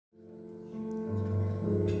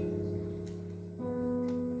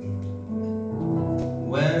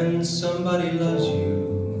When somebody loves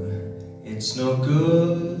you, it's no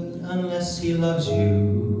good unless he loves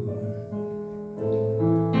you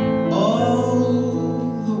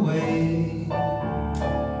all the way.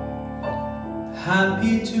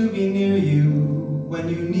 Happy to be near you when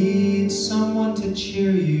you need someone to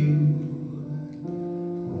cheer you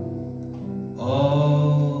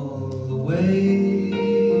all the way.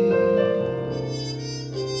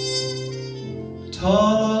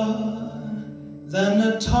 Taller than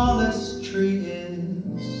the tallest tree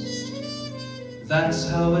is, that's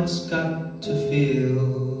how it's got to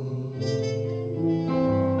feel.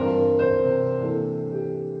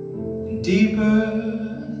 Deeper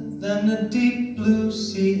than the deep blue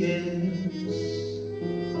sea is,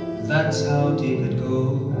 that's how deep it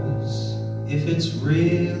goes if it's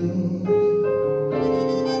real.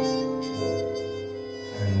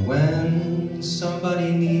 And when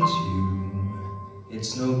somebody needs you,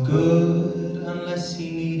 it's no good unless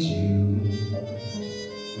he needs you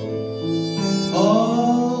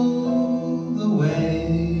all the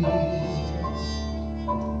way.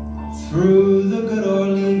 Through the good or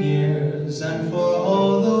lean years, and for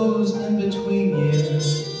all those in between years,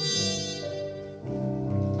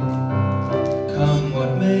 come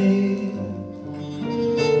what may.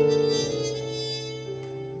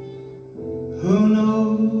 Who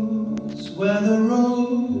knows where the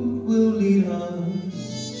road will lead us?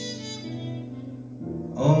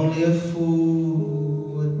 Only a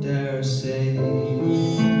fool would dare say.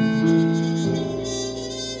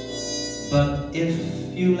 But if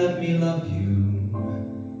you let me love you,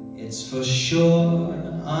 it's for sure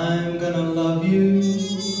I'm gonna love you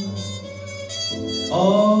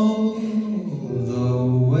all